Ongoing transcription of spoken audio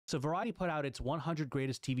So Variety put out its 100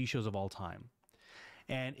 greatest TV shows of all time.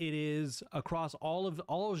 And it is across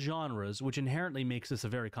all genres, which inherently makes this a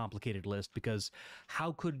very complicated list, because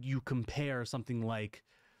how could you compare something like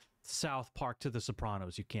South Park to The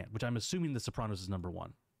Sopranos? You can't, which I'm assuming The Sopranos is number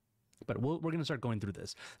one. But we're going to start going through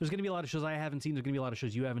this. There's going to be a lot of shows I haven't seen. There's going to be a lot of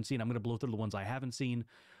shows you haven't seen. I'm going to blow through the ones I haven't seen,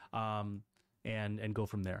 and go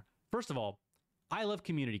from there. First of all, I love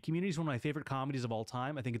Community. Community is one of my favorite comedies of all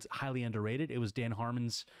time. I think it's highly underrated. It was Dan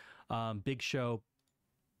Harmon's big show,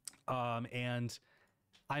 and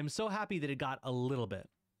I'm so happy that it got a little bit.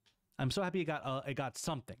 I'm so happy it got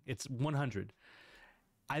something. It's 100.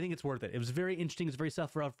 I think it's worth it. It was very interesting. It's very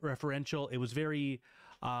self-referential. It was very,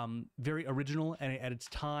 very original at its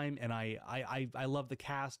time, and I love the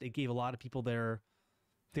cast. It gave a lot of people their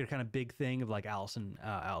kind of big thing of like Allison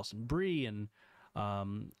Brie and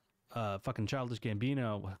fucking Childish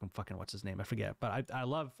Gambino. Fucking what's his name? I forget. But I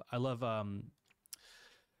love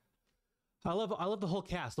the whole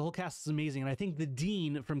cast. The whole cast is amazing, and I think the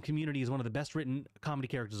Dean from Community is one of the best written comedy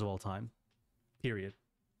characters of all time. Period.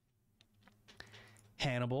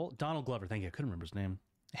 Hannibal, Donald Glover. Thank you. I couldn't remember his name.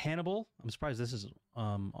 Hannibal. I'm surprised this is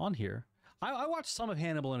on here. I watched some of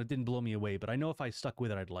Hannibal and it didn't blow me away, but I know if I stuck with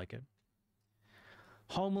it, I'd like it.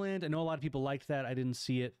 Homeland. I know a lot of people liked that. I didn't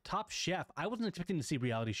see it. Top Chef. I wasn't expecting to see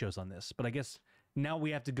reality shows on this, but I guess now we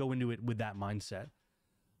have to go into it with that mindset.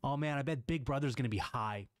 Oh man, I bet Big Brother's going to be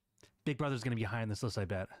high. Big Brother's going to be high on this list, I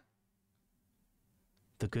bet.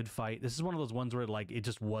 The Good Fight. This is one of those ones where like it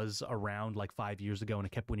just was around like 5 years ago and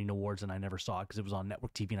it kept winning awards and I never saw it because it was on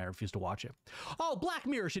network TV and I refused to watch it. Oh, Black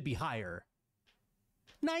Mirror should be higher.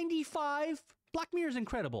 95? Black Mirror's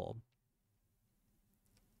incredible.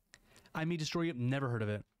 I May Destroy You. Never heard of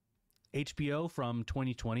it. HBO from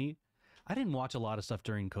 2020. I didn't watch a lot of stuff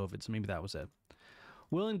during COVID, so maybe that was it.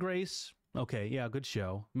 Will and Grace. Okay, yeah, good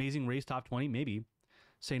show. Amazing Race, top 20, maybe.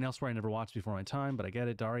 St. Elsewhere, I never watched before my time, but I get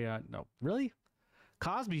it. Daria, no. Really?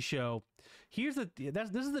 Cosby Show. This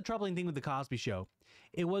is the troubling thing with the Cosby Show.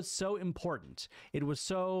 It was so important. It was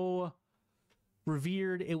so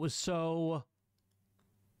revered. It was so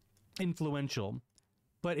influential.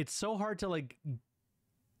 But it's so hard to like...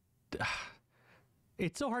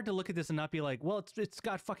 It's so hard to look at this and not be like, well, it's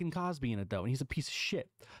got fucking Cosby in it, though, and he's a piece of shit.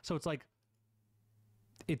 So it's like...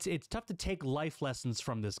 It's tough to take life lessons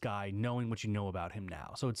from this guy knowing what you know about him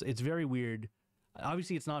now. So it's very weird.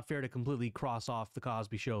 Obviously, it's not fair to completely cross off the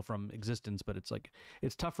Cosby Show from existence, but it's like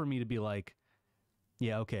it's tough for me to be like,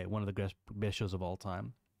 yeah, okay, one of the best shows of all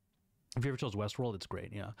time. If your favorite show is Westworld, it's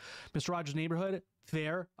great, yeah. Mr. Rogers' Neighborhood,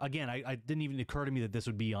 fair. Again, I didn't even occur to me that this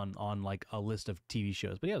would be on like a list of TV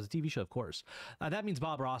shows, but yeah, it was a TV show, of course. That means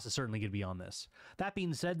Bob Ross is certainly going to be on this. That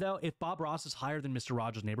being said, though, if Bob Ross is higher than Mr.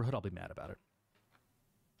 Rogers' Neighborhood, I'll be mad about it.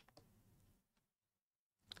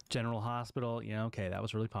 General Hospital, yeah, okay, that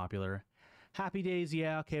was really popular. Happy Days,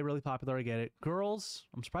 yeah, okay, really popular, I get it. Girls,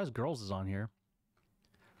 I'm surprised Girls is on here.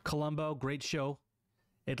 Columbo, great show.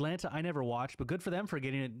 Atlanta, I never watched, but good for them for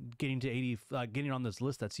getting on this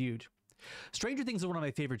list. That's huge. Stranger Things is one of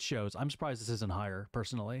my favorite shows. I'm surprised this isn't higher,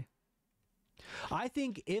 personally. I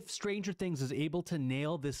think if Stranger Things is able to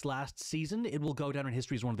nail this last season, it will go down in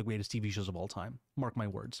history as one of the greatest TV shows of all time. Mark my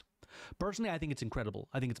words. Personally, I think it's incredible.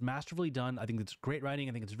 I think it's masterfully done. I think it's great writing.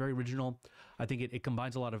 I think it's very original. I think it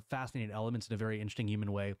combines a lot of fascinating elements in a very interesting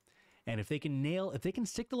human way. And if they can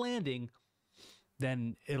stick the landing,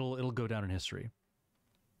 then it'll go down in history.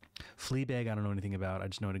 Fleabag, I don't know anything about. I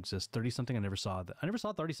just know it exists. 30-something, I never saw that. I never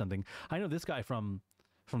saw 30-something. I know this guy from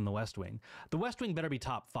The West Wing. The West Wing better be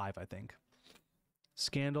top 5, I think.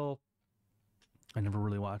 Scandal, I never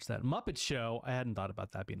really watched that. Muppet Show, I hadn't thought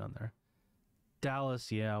about that being on there.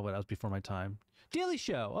 Dallas, yeah, well, that was before my time. Daily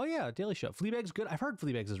Show, oh yeah, Daily Show. Fleabag's good. I've heard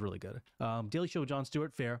Fleabag's is really good. Daily Show with Jon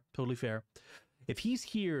Stewart, fair, totally fair. If he's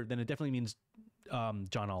here, then it definitely means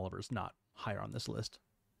John Oliver's not higher on this list.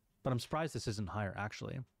 But I'm surprised this isn't higher,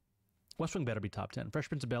 actually. West Wing better be top 10. Fresh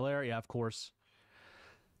Prince of Bel-Air, yeah, of course.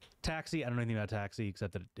 Taxi, I don't know anything about Taxi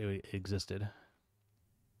except that it existed.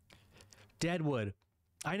 Deadwood.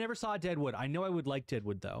 I never saw Deadwood. I know I would like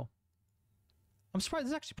Deadwood, though. I'm surprised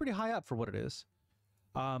it's actually pretty high up for what it is.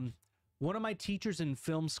 One of my teachers in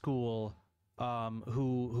film school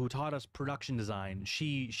who taught us production design,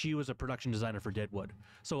 she was a production designer for Deadwood.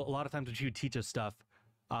 So a lot of times when she would teach us stuff,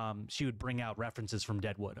 she would bring out references from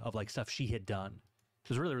Deadwood of like stuff she had done. It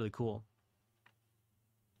was really, really cool.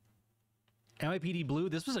 NYPD Blue,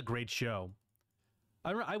 this was a great show.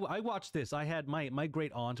 I watched this. I had my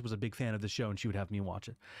great aunt was a big fan of the show, and she would have me watch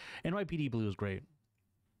it. NYPD Blue is great.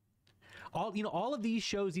 All of these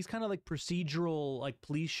shows, these kind of like procedural, like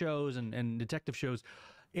police shows and detective shows.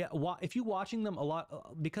 Yeah, if you're watching them a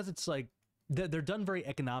lot, because it's like they're done very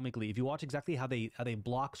economically. If you watch exactly how they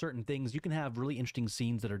block certain things, you can have really interesting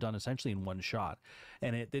scenes that are done essentially in one shot,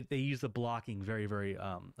 and they use the blocking very, very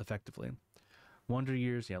effectively. Wonder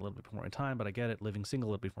Years, yeah, a little bit before my time, but I get it. Living Single,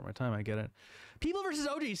 a little bit before my time, I get it. People versus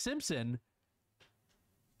O.J. Simpson.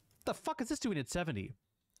 The fuck is this doing at 70?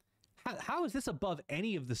 How is this above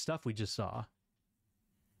any of the stuff we just saw?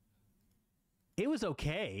 It was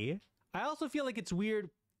okay. I also feel like it's weird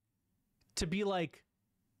to be like,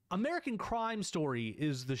 American Crime Story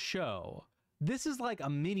is the show. This is like a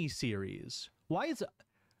mini series.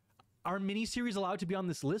 Are mini series allowed to be on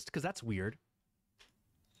this list? Because that's weird.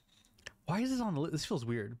 Why is this on the list? This feels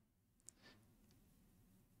weird.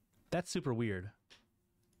 That's super weird.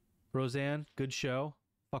 Roseanne, good show.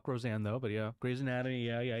 Fuck Roseanne though, but yeah. Grey's Anatomy,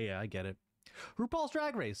 yeah, I get it. RuPaul's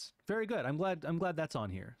Drag Race, very good. I'm glad that's on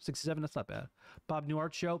here. 67, that's not bad. Bob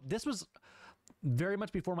Newhart Show. This was very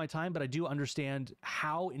much before my time, but I do understand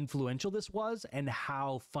how influential this was and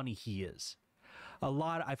how funny he is.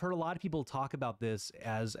 I've heard a lot of people talk about this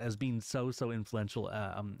as being so influential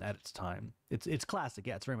at its time. It's classic.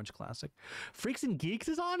 Yeah, it's very much classic. Freaks and Geeks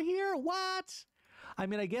is on here? What? I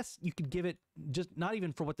mean, I guess you could give it just not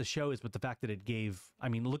even for what the show is, but the fact that it gave, I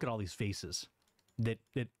mean, look at all these faces that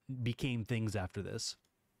became things after this.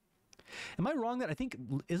 Am I wrong that I think,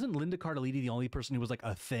 isn't Linda Cardellini the only person who was like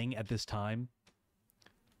a thing at this time?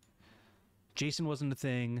 Jason wasn't a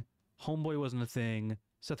thing. Homeboy wasn't a thing.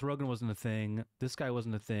 Seth Rogen wasn't a thing. This guy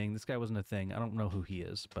wasn't a thing. This guy wasn't a thing. I don't know who he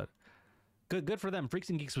is, but good for them. Freaks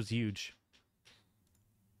and Geeks was huge.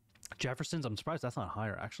 Jeffersons, I'm surprised that's not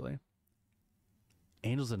higher, actually.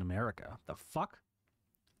 Angels in America. The fuck?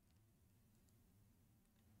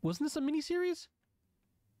 Wasn't this a miniseries?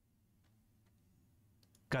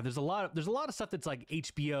 God, there's a lot of stuff that's like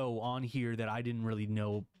HBO on here that I didn't really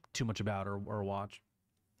know too much about or watch.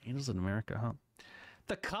 Angels in America, huh?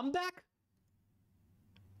 The Comeback?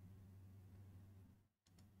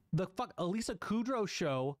 The fuck? Elisa Kudrow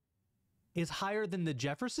show is higher than the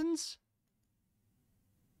Jeffersons?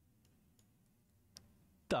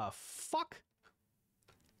 The fuck?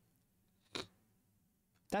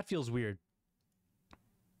 That feels weird.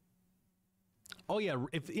 Oh yeah,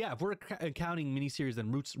 if we're counting miniseries,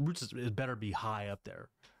 then Roots is better be high up there.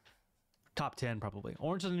 Top 10 probably.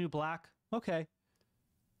 Orange is the New Black. Okay.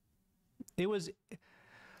 It was.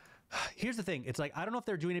 Here's the thing. It's like, I don't know if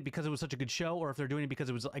they're doing it because it was such a good show or if they're doing it because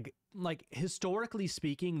it was like historically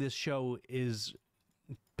speaking, this show is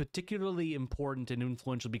particularly important and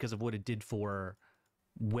influential because of what it did for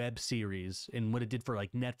web series and what it did for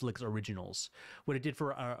like Netflix originals, what it did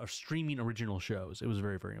for our streaming original shows. It was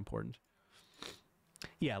very, very important.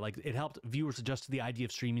 Yeah, like it helped viewers adjust to the idea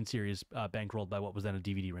of streaming series bankrolled by what was then a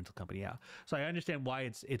DVD rental company. Yeah, so I understand why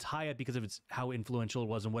it's high up because of how influential it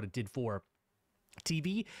was and what it did for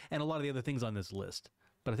TV and a lot of the other things on this list.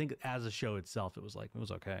 But I think as a show itself, it was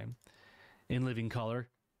okay. In Living Color,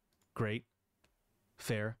 great,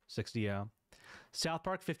 fair, 60. Yeah, South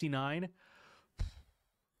Park 59.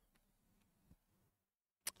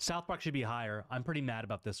 South Park should be higher. I'm pretty mad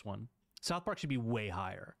about this one. South Park should be way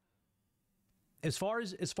higher. As far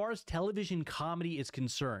as television comedy is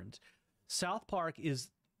concerned, South Park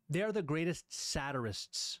they're the greatest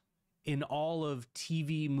satirists in all of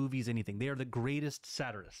TV, movies, anything. They are the greatest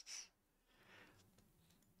satirists.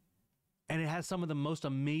 And it has some of the most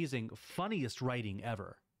amazing, funniest writing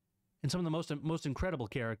ever. And some of the most incredible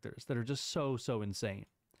characters that are just so insane.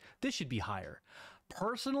 This should be higher.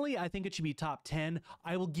 Personally, I think it should be top 10.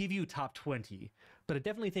 I will give you top 20. But I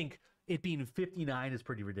definitely think it being 59 is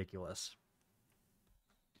pretty ridiculous.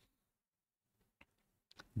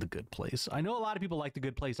 The Good Place. I know a lot of people like The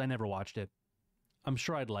Good Place. I never watched it. I'm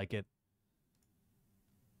sure I'd like it.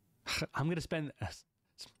 I'm going to spend...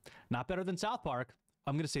 Not better than South Park.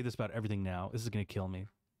 I'm going to say this about everything now. This is going to kill me.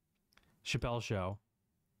 Chappelle Show.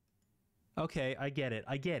 Okay, I get it.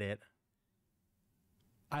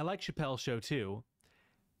 I like Chappelle Show too.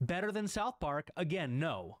 Better than South Park? Again,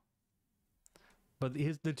 no. But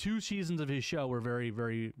the 2 seasons of his show were very,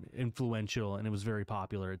 very influential, and it was very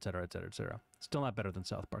popular, et cetera, et cetera, et cetera. Still not better than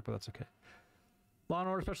South Park, but that's okay. Law &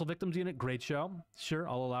 Order Special Victims Unit, great show. Sure,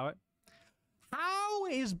 I'll allow it. How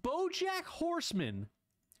is BoJack Horseman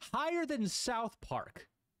higher than South Park?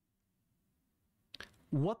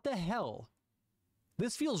 What the hell?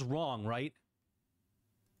 This feels wrong, right?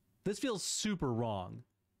 This feels super wrong.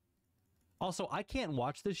 Also, I can't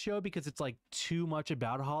watch this show because it's like too much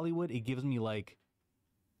about Hollywood. It gives me like,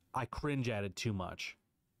 I cringe at it too much.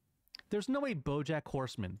 There's no way BoJack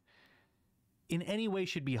Horseman in any way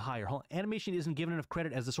should be higher. Animation isn't given enough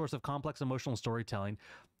credit as the source of complex emotional storytelling.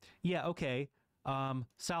 Yeah, okay.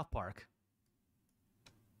 South Park.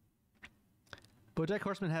 BoJack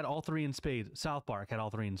Horseman had all three in spades. South Park had all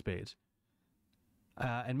three in spades.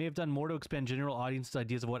 And may have done more to expand general audience's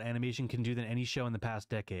ideas of what animation can do than any show in the past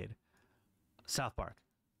decade. South Park.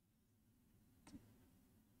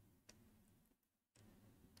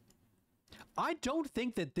 I don't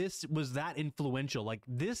think that this was that influential. Like,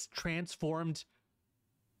 this transformed,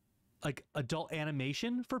 like, adult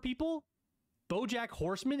animation for people. BoJack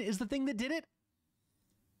Horseman is the thing that did it?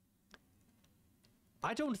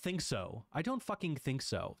 I don't think so. I don't fucking think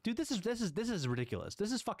so. Dude, this is ridiculous.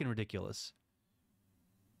 This is fucking ridiculous.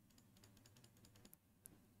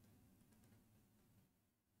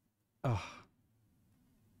 Ugh.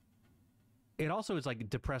 It also is like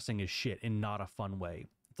depressing as shit in not a fun way.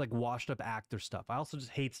 It's like washed up actor stuff. I also just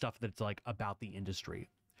hate stuff that's like about the industry.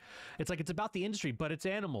 It's like it's about the industry, but it's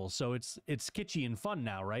animals, so it's kitschy and fun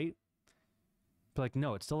now, right? But like,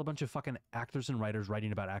 no, it's still a bunch of fucking actors and writers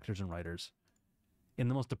writing about actors and writers in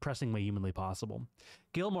the most depressing way humanly possible.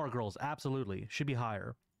 Gilmore Girls, absolutely, should be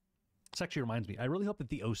higher. This actually reminds me, I really hope that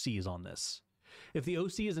the OC is on this. If the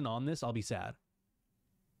OC isn't on this, I'll be sad.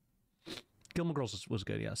 Gilmore Girls was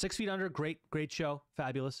good, yeah. 6 Feet Under, great show,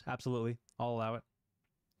 fabulous, absolutely, I'll allow it.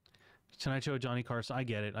 Tonight Show, Johnny Carson, I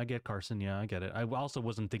get it, I get Carson, yeah, I get it. I also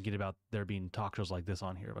wasn't thinking about there being talk shows like this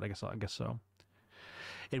on here, but I guess so.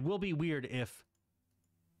 It will be weird if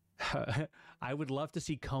I would love to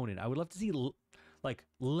see Conan. I would love to see like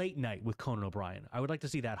late night with Conan O'Brien. I would like to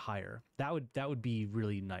see that higher. That would be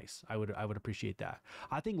really nice. I would appreciate that.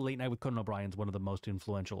 I think Late Night with Conan O'Brien is one of the most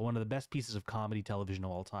influential, one of the best pieces of comedy television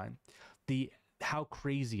of all time. How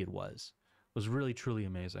crazy it was really truly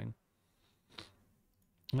amazing.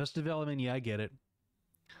 Arrested Development, yeah, I get it.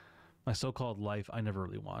 My So-Called Life, I never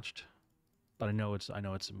really watched, but I know it's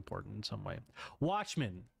important in some way.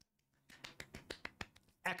 Watchmen,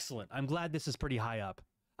 excellent. I'm glad this is pretty high up.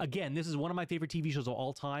 Again, this is one of my favorite TV shows of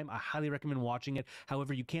all time. I highly recommend watching it.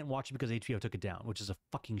 However, you can't watch it because HBO took it down, which is a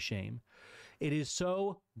fucking shame. It is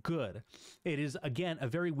so good. It is, again, a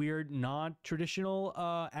very weird, non-traditional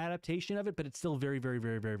adaptation of it, but it's still very, very,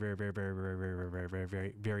 very, very, very, very, very, very, very, very, very,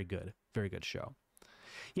 very, very good. Very good show.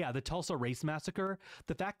 Yeah, the Tulsa Race Massacre.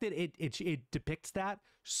 The fact that it depicts that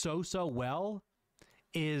so well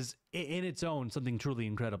is in its own something truly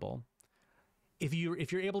incredible. If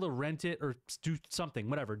you're able to rent it or do something,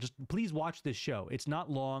 whatever, just please watch this show. It's not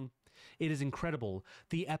long. It is incredible.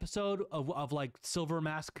 The episode of like Silver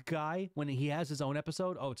Mask Guy, when he has his own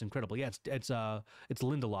episode, oh, it's incredible. Yeah, it's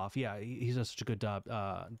Lindelof. Yeah, he does such a good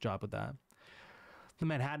job with that. The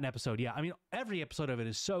Manhattan episode, yeah. I mean, every episode of it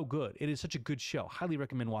is so good. It is such a good show. Highly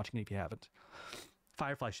recommend watching it if you haven't.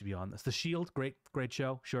 Firefly should be on this. The Shield, great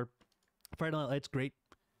show, sure. Friday Night Lights, great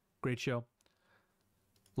show.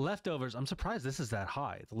 Leftovers, I'm surprised this is that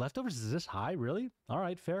high. The Leftovers is this high, really? All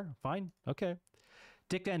right, fair, fine, okay.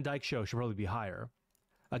 Dick Van Dyke Show should probably be higher.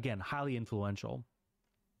 Again, highly influential.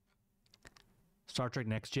 Star Trek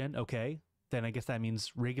Next Gen, okay. Then I guess that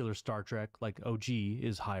means regular Star Trek, like OG,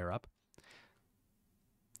 is higher up.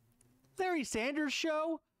 Larry Sanders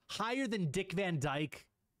Show, higher than Dick Van Dyke.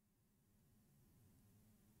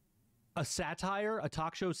 A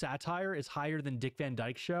talk show satire is higher than Dick Van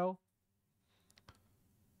Dyke Show.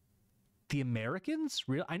 The Americans?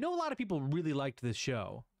 I know a lot of people really liked this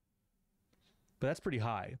show, but that's pretty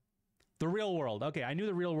high. The Real World. Okay, I knew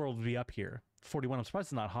The Real World would be up here. 41. I'm surprised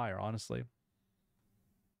it's not higher, honestly.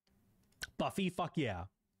 Buffy, fuck yeah.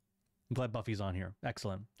 I'm glad Buffy's on here.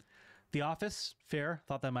 Excellent. The Office, fair.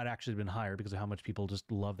 Thought that might actually have been higher because of how much people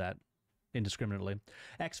just love that indiscriminately.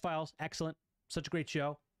 X-Files, excellent. Such a great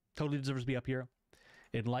show. Totally deserves to be up here.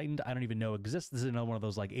 Enlightened, I don't even know exists. This is another one of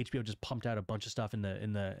those like HBO just pumped out a bunch of stuff in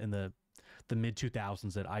the mid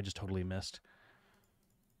 2000s that I just totally missed.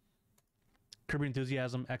 Curb Your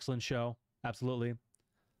Enthusiasm, excellent show, absolutely.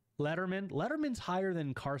 Letterman's higher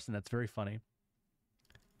than Carson. That's very funny.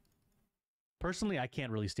 Personally, I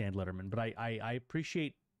can't really stand Letterman, but I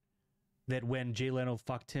appreciate that when Jay Leno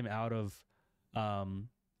fucked him out of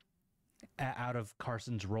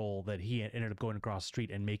Carson's role, that he ended up going across the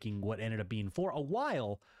street and making what ended up being for a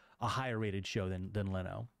while a higher rated show than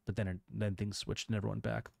Leno. But then things switched and everyone went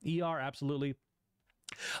back. ER, absolutely.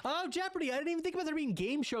 Oh, Jeopardy! I didn't even think about there being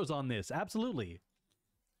game shows on this. Absolutely.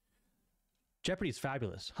 Jeopardy is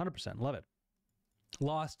fabulous. 100%. Love it.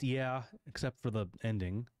 Lost, yeah, except for the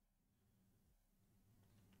ending.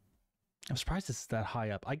 I'm surprised this is that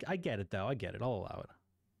high up. I get it, though. I get it. I'll allow it.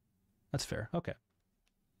 That's fair. Okay.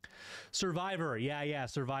 Survivor. Yeah,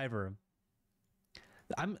 Survivor.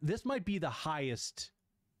 This might be the highest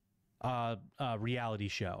reality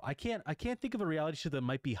show. I can't think of a reality show that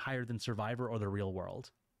might be higher than Survivor or The Real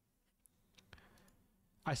World.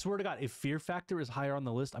 I swear to God, if Fear Factor is higher on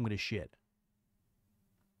the list, I'm going to shit.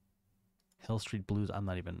 Hill Street Blues, I'm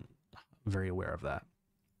not even very aware of that.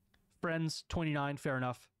 Friends, 29, fair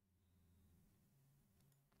enough.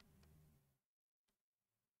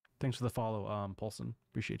 Thanks for the follow, Paulson.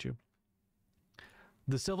 Appreciate you.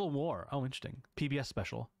 The Civil War. Oh, interesting. PBS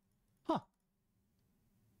special. Huh.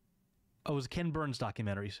 Oh, it was Ken Burns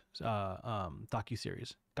documentaries,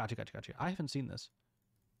 docuseries. Gotcha. I haven't seen this.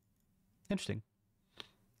 Interesting.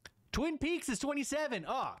 Twin Peaks is 27.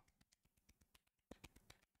 Ah.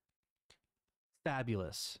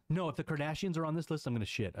 Fabulous. No, if the Kardashians are on this list, I'm going to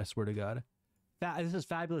shit. I swear to God. This is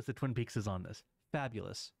fabulous that Twin Peaks is on this.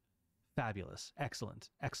 Fabulous. Excellent.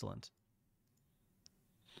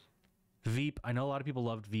 Veep. I know a lot of people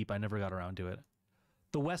loved Veep. I never got around to it.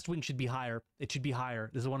 The West Wing should be higher. It should be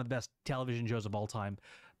higher. This is one of the best television shows of all time.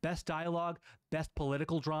 Best dialogue, best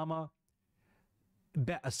political drama,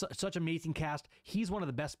 such amazing cast. He's one of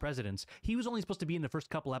the best presidents. He was only supposed to be in the first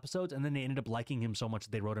couple episodes, and then they ended up liking him so much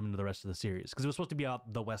that they wrote him into the rest of the series. Because it was supposed to be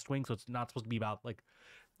about the West Wing, so it's not supposed to be about, like,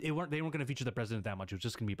 they weren't going to feature the president that much. It was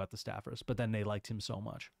just going to be about the staffers. But then they liked him so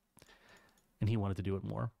much, and he wanted to do it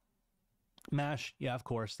more. MASH, yeah, of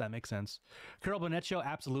course, that makes sense. Carol Burnett Show,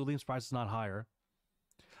 absolutely. I'm surprised it's not higher.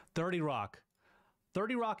 30 Rock.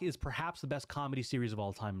 30 Rock is perhaps the best comedy series of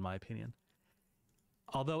all time, in my opinion.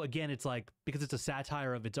 Although, again, it's like, because it's a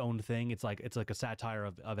satire of its own thing, it's like a satire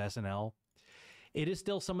of SNL. It is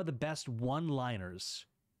still some of the best one-liners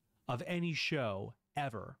of any show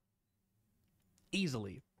ever.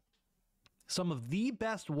 Easily. Some of the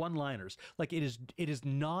best one-liners. Like, it is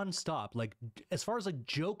nonstop. Like, as far as like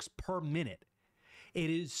jokes per minute, it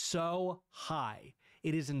is so high.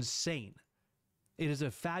 It is insane. It is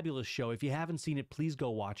a fabulous show. If you haven't seen it, please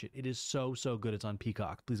go watch it. It is so good. It's on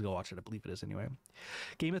Peacock. Please go watch it. I believe it is anyway.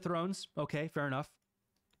 Game of Thrones. Okay, fair enough.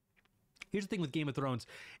 Here's the thing with Game of Thrones.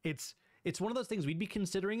 It's one of those things, we'd be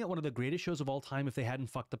considering it one of the greatest shows of all time if they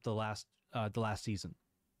hadn't fucked up the last season.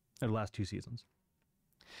 Or the last two seasons.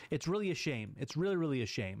 It's really a shame. It's really a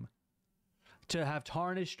shame to have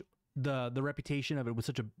tarnished the reputation of it with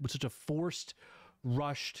such a forced,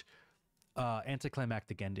 rushed,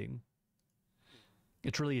 anticlimactic ending.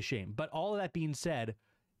 It's really a shame. But all of that being said,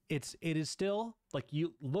 it is still, like,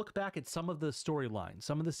 you look back at some of the storylines,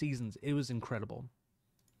 some of the seasons, it was incredible.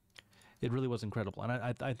 It really was incredible. And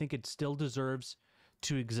I think it still deserves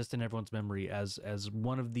to exist in everyone's memory as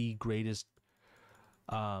one of the greatest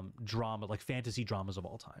drama, like fantasy dramas of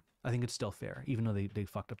all time. I think it's still fair, even though they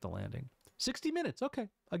fucked up the landing. 60 minutes, okay.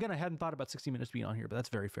 Again, I hadn't thought about 60 minutes being on here, but that's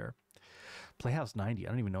very fair. Playhouse 90, I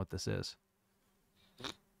don't even know what this is.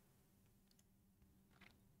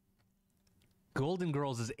 Golden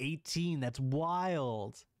Girls is 18. That's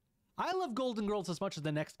wild. I love Golden Girls as much as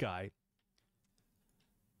the next guy.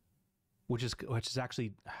 Which is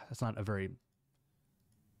actually, that's not a very,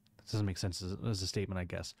 that doesn't make sense as a statement, I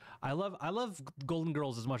guess. I love Golden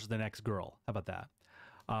Girls as much as the next girl. How about that?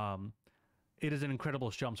 It is an incredible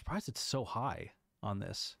show. I'm surprised it's so high on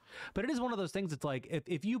this. But it is one of those things. It's like,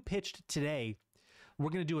 if you pitched today,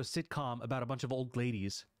 we're going to do a sitcom about a bunch of old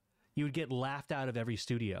ladies, you would get laughed out of every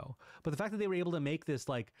studio. But the fact that they were able to make this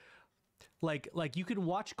like you can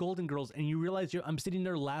watch Golden Girls and you realize I'm sitting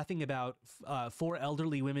there laughing about four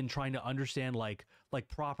elderly women trying to understand like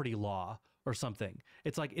property law or something.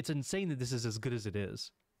 It's like, it's insane that this is as good as it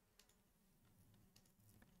is.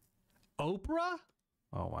 Oprah?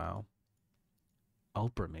 Oh wow.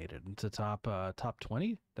 Oprah made it into top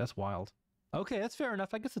 20? That's wild. Okay, that's fair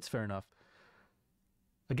enough. I guess it's fair enough.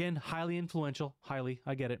 Again, highly influential. Highly.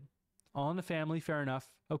 I get it. All in the Family, fair enough.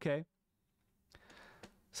 Okay.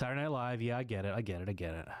 Saturday Night Live, yeah, I get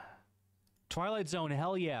it. Twilight Zone,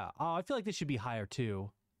 hell yeah. Oh, I feel like this should be higher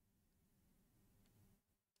too.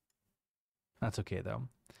 That's okay though.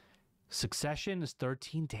 Succession is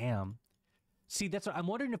 13, damn. See, that's what I'm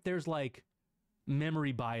wondering, if there's like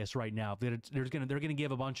memory bias right now. They're gonna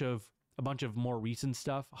give a bunch of more recent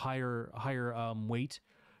stuff higher weight,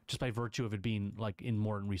 just by virtue of it being like in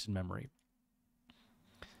recent memory.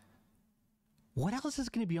 What else is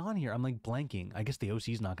going to be on here? I'm like blanking. I guess the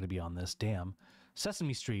OC's not going to be on this. Damn.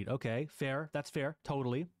 Sesame Street. Okay, fair. That's fair.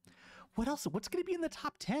 Totally. What else? What's going to be in the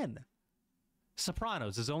top 10?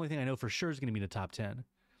 Sopranos is the only thing I know for sure is going to be in the top 10.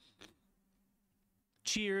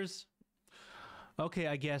 Cheers. Okay,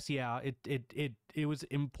 I guess, yeah. It was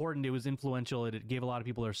important. It was influential. It gave a lot of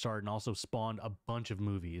people their start and also spawned a bunch of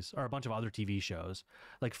movies or a bunch of other TV shows.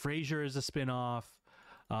 Like Frasier is a spinoff.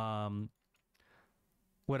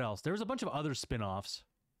 What else? There was a bunch of other spin-offs.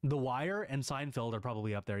 The Wire and Seinfeld are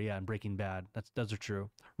probably up there, yeah, and Breaking Bad. Those are true.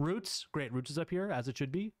 Roots, great. Roots is up here, as it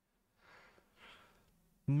should be.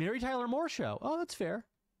 Mary Tyler Moore Show. Oh, that's fair.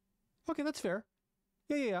 Okay, that's fair.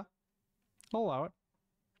 Yeah. I'll allow it.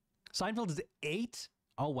 Seinfeld is 8?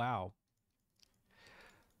 Oh, wow.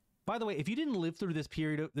 By the way, if you didn't live through this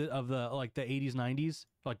period of the like the 80s, 90s,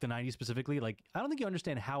 like the 90s specifically, like I don't think you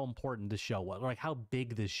understand how important this show was, or like how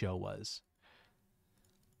big this show was.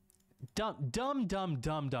 Dumb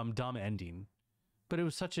ending. But it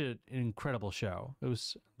was such an incredible show. It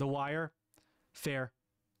was The Wire, fair.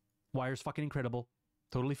 Wire's fucking incredible.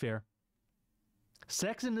 Totally fair.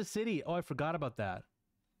 Sex in the City. Oh, I forgot about that.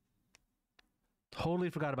 Totally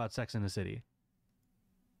forgot about Sex in the City.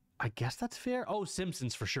 I guess that's fair. Oh,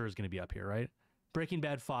 Simpsons for sure is going to be up here, right? Breaking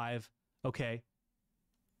Bad 5. Okay.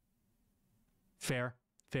 Fair.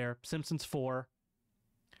 Fair. Simpsons 4.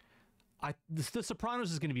 The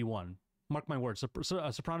Sopranos is going to be 1. Mark my words.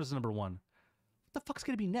 Sopranos is number 1. What the fuck's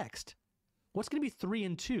going to be next? What's going to be 3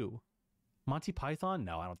 and 2? Monty Python?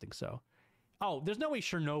 No, I don't think so. Oh, there's no way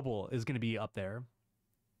Chernobyl is going to be up there.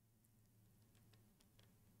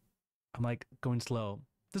 I'm like going slow.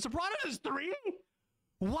 The Sopranos is 3?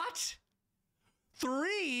 What?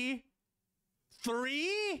 3?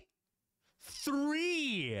 3?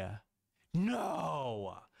 3?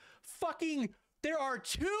 No. Fucking, there are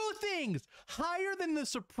 2 things higher than The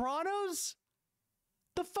Sopranos?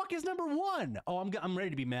 The fuck is number 1? Oh, I'm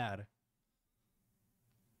ready to be mad.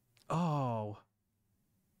 Oh.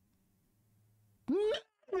 Mad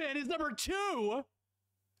Men is number 2?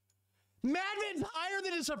 Mad Men's higher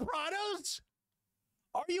than The Sopranos?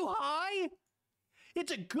 Are you high?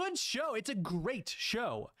 It's a good show. It's a great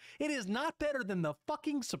show. It is not better than the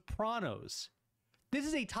fucking Sopranos. This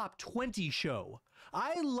is a top 20 show.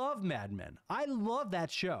 I love Mad Men. I love that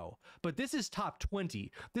show. But this is top 20.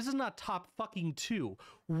 This is not top fucking 2.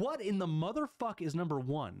 What in the motherfuck is number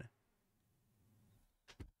 1?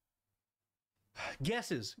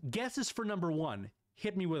 Guesses. Guesses for number 1.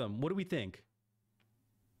 Hit me with them. What do we think?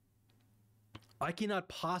 I cannot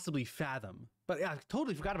possibly fathom. But yeah, I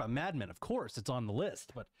totally forgot about Mad Men. Of course, it's on the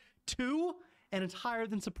list. But 2, and it's higher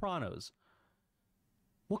than Sopranos.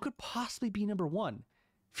 What could possibly be number 1?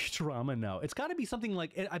 Futurama? No. It's got to be something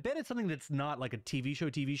like... I bet it's something that's not like a TV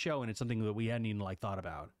show, and it's something that we hadn't even like thought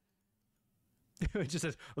about. It just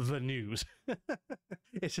says, the news.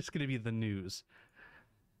 It's just going to be the news.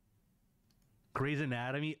 Grey's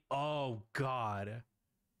Anatomy? Oh, God.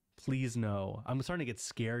 Please no. I'm starting to get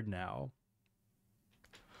scared now.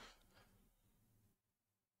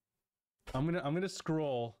 I'm gonna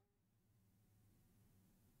scroll.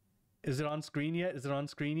 Is it on screen yet? Is it on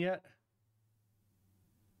screen yet?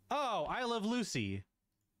 Oh, I Love Lucy.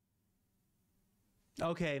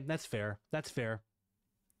 Okay, that's fair. That's fair.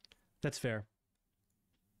 That's fair.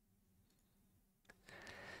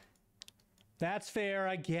 That's fair,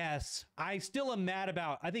 I guess. I still am mad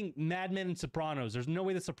about, I think Mad Men and Sopranos. There's no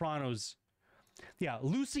way the Sopranos... Yeah,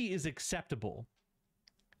 Lucy is acceptable.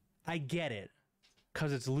 I get it.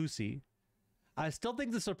 Because it's Lucy. I still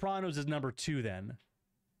think The Sopranos is number 2 then.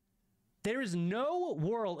 There is no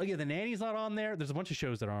world... Again, The Nanny's not on there. There's a bunch of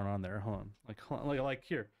shows that aren't on there. Hold on. Like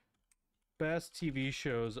here. Best TV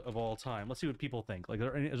shows of all time. Let's see what people think. Like,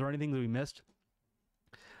 is there anything that we missed?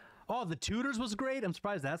 Oh, The Tudors was great. I'm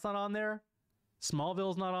surprised that's not on there.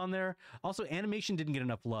 Smallville's not on there. Also, animation didn't get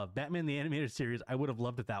enough love. Batman the Animated Series, I would have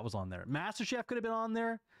loved if that was on there. MasterChef could have been on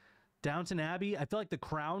there. Downton Abbey. I feel like The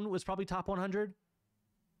Crown was probably top 100.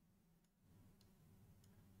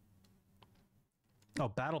 Oh,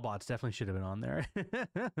 BattleBots definitely should have been on there.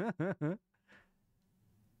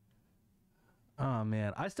 Oh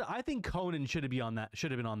man, I think Conan should have been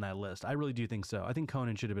on that list. I really do think so. I think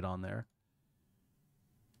Conan should have been on there.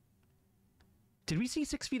 Did we see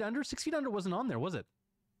 6 Feet Under? 6 Feet Under wasn't on there, was it?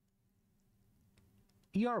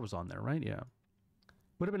 ER was on there, right? Yeah.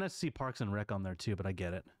 Would have been nice to see Parks and Rec on there too, but I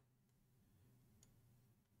get it.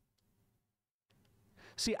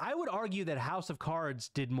 See, I would argue that House of Cards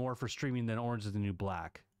did more for streaming than Orange is the New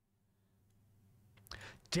Black.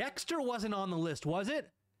 Dexter wasn't on the list, was it?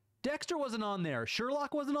 Dexter wasn't on there.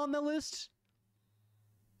 Sherlock wasn't on the list.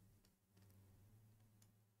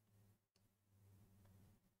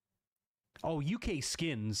 Oh, UK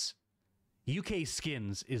Skins. UK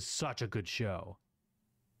Skins is such a good show.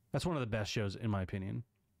 That's one of the best shows, in my opinion.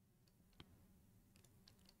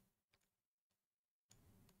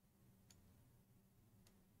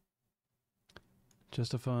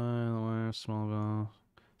 Justify, Smallville.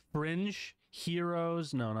 Fringe,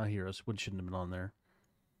 Heroes. No, not Heroes. Which shouldn't have been on there.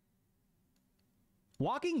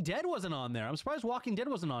 Walking Dead wasn't on there. I'm surprised Walking Dead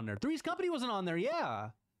wasn't on there. Three's Company wasn't on there.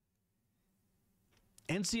 Yeah.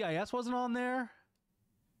 NCIS wasn't on there.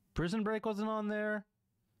 Prison Break wasn't on there.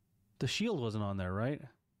 The Shield wasn't on there, right?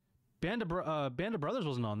 Band of Brothers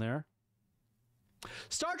wasn't on there.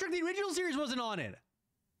 Star Trek the original series wasn't on it.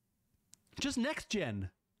 Just Next Gen.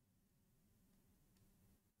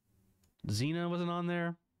 Xena wasn't on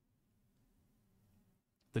there.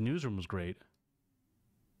 The Newsroom was great.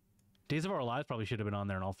 Days of Our Lives probably should have been on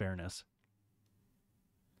there in all fairness.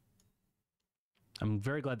 I'm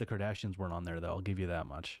very glad the Kardashians weren't on there, though. I'll give you that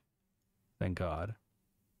much. Thank God.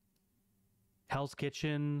 Hell's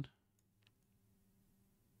Kitchen.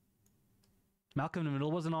 Malcolm in the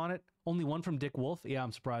Middle wasn't on it. Only one from Dick Wolf. Yeah,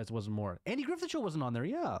 I'm surprised it wasn't more. Andy Griffith Show wasn't on there.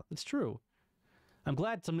 Yeah, that's true. I'm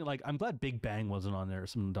glad Big Bang wasn't on there or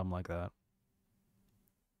something dumb like that.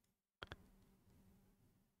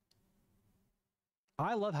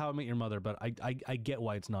 I love How I Met Your Mother, but I get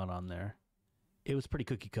why it's not on there. It was pretty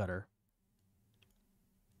cookie cutter.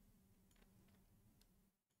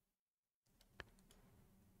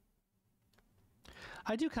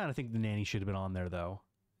 I do kind of think The Nanny should have been on there, though.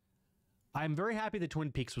 I'm very happy that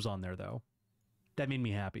Twin Peaks was on there, though. That made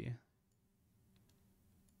me happy.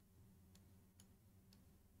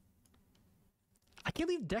 I can't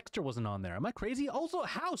believe Dexter wasn't on there. Am I crazy? Also,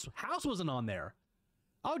 House. House wasn't on there.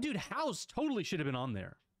 Oh, dude, House totally should have been on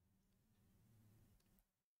there.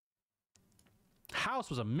 House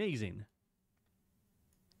was amazing.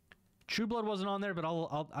 True Blood wasn't on there, but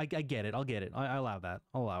I get it. I'll get it. I allow that.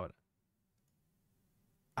 I'll allow it.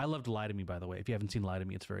 I loved Lie to Me, by the way. If you haven't seen Lie to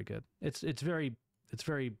Me, it's very good. It's very,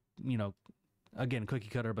 you know, again, cookie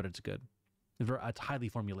cutter, but it's good. It's highly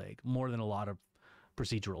formulaic, more than a lot of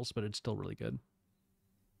procedurals, but it's still really good.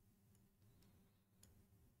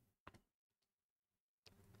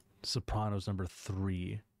 Sopranos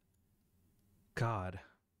 #3. God.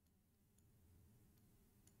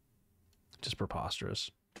 Just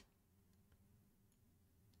preposterous.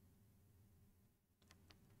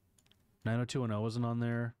 90210 wasn't on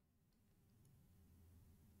there.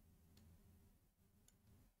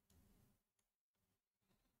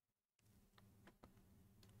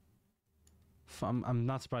 I'm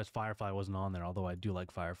not surprised Firefly wasn't on there, although I do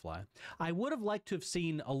like Firefly. I would have liked to have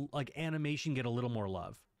seen animation get a little more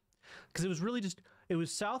love. Because it was really it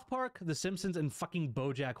was South Park, The Simpsons, and fucking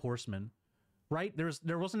BoJack Horseman. Right?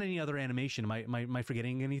 There wasn't any other animation. Am I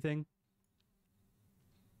forgetting anything?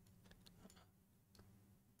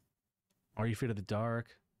 Are You Afraid of the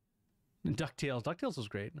Dark? And DuckTales. DuckTales was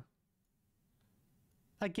great.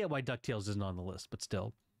 I get why DuckTales isn't on the list, but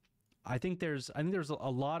still. I think there's a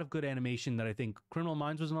lot of good animation that I think Criminal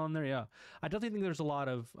Minds wasn't on there. Yeah. I definitely think there's a lot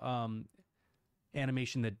of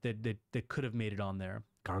animation that could have made it on there.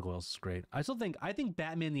 Gargoyles is great. I think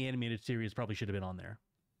Batman the Animated Series probably should have been on there.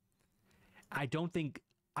 I think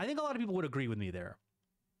a lot of people would agree with me there.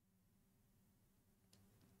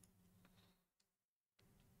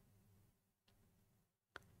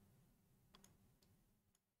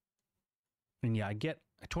 And yeah, I get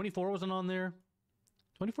 24 wasn't on there.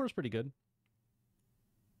 24 is pretty good.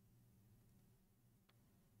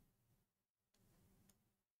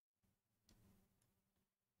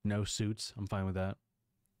 No Suits. I'm fine with that.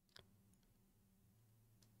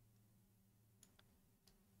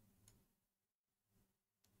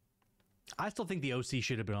 I still think the OC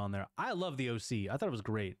should have been on there. I love the OC. I thought it was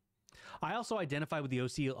great. I also identify with the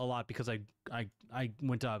OC a lot because I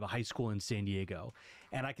went to a high school in San Diego.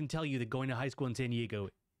 And I can tell you that going to high school in San Diego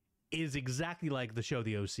is exactly like the show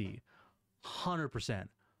The OC. 100%.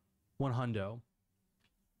 100.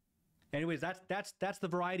 Anyways, that's the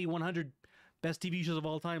Variety 100 Best TV Shows of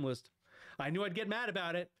All Time list. I knew I'd get mad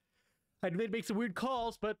about it. I'd make some weird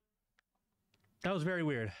calls, but that was very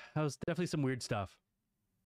weird. That was definitely some weird stuff.